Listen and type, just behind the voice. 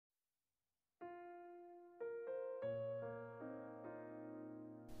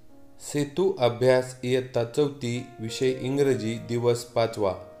सेतू अभ्यास इयत्ता 4 विषय इंग्रजी दिवस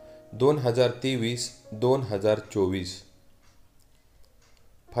 5वा 2023-2024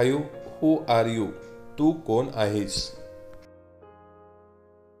 5. Who are you? तू कोण आहेस?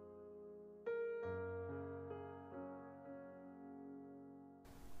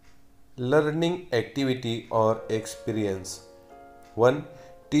 Learning activity or experience. 1.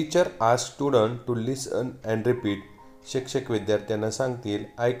 Teacher asks student to listen and repeat. शिक्षक विद्यार्थ्यांना सांगतील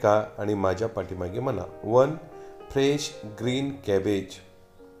ऐका आणि माझ्या पाठीमागे म्हणा. 1. Fresh green cabbage.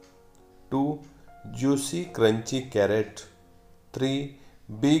 2. Juicy crunchy carrot. 3.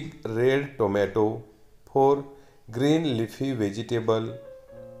 Big red tomato. 4. Green leafy vegetable.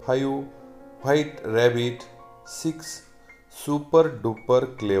 5. White rabbit. 6. Super duper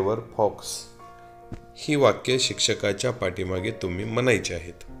clever fox. ही वाक्य शिक्षकाच्या पाठीमागे तुम्ही म्हणायची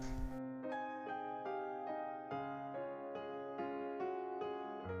आहेत.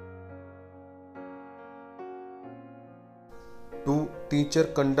 2. Teacher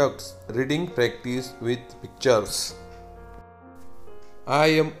conducts reading practice with pictures. I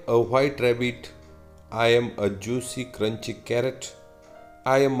am a white rabbit. I am a juicy crunchy carrot.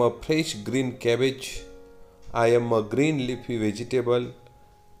 I am a fresh green cabbage. I am a green leafy vegetable.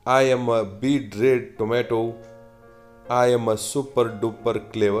 I am a big red tomato. I am a super duper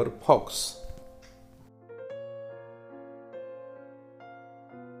clever fox.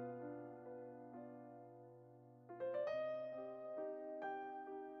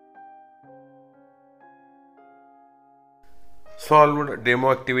 Solved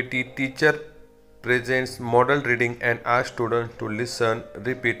demo activity. Teacher presents model reading and asks students to listen,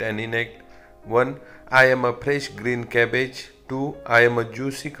 repeat and enact. 1. I am a fresh green cabbage. 2. I am a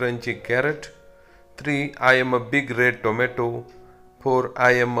juicy crunchy carrot. 3. I am a big red tomato. 4.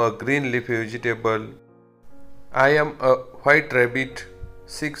 I am a green leafy vegetable. I am a white rabbit.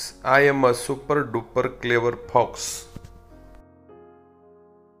 6. I am a super duper clever fox.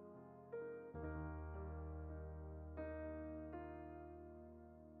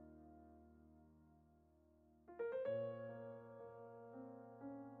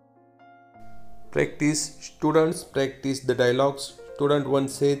 Practice. Students practice the dialogues. Student 1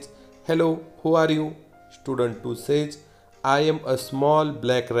 says, "Hello, who are you?" Student 2 says, "I am a small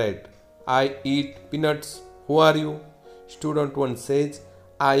black rat. I eat peanuts. Who are you?" Student 1 says,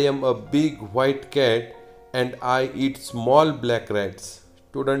 "I am a big white cat and I eat small black rats."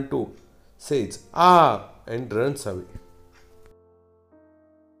 Student 2 says, "Ah," and runs away.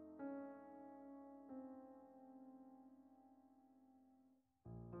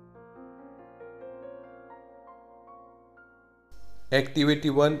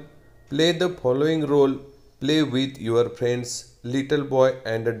 Activity 1. Play the following role. Play with your friends, little boy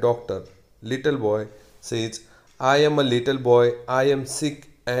and a doctor. Little boy says, "I am a little boy. I am sick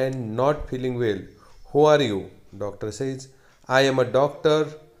and not feeling well. Who are you?" Doctor says, "I am a doctor.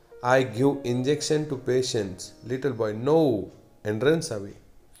 I give injection to patients." Little boy, "No," and runs away.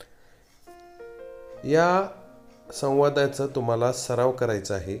 या संवादाचा तुम्हाला सराव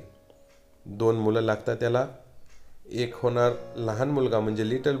करायचा आहे. 2 मुलं लागतात त्याला. एक होणार लहान मुलगा म्हणजे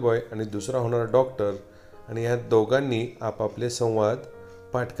लिटल बॉय आणि दुसरा होणार डॉक्टर, आणि ह्या दोघांनी आपापले संवाद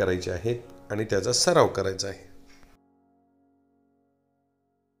पाठ करायचे आहेत आणि त्याचा सराव करायचा आहे.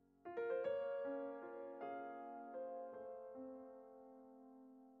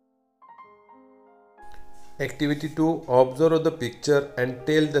 Activity 2. Observe the picture and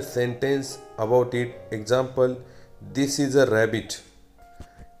tell the sentence about it. Example, "This is a rabbit."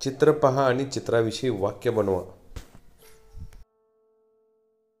 चित्र पहा आणि चित्राविषयी वाक्य बनवा.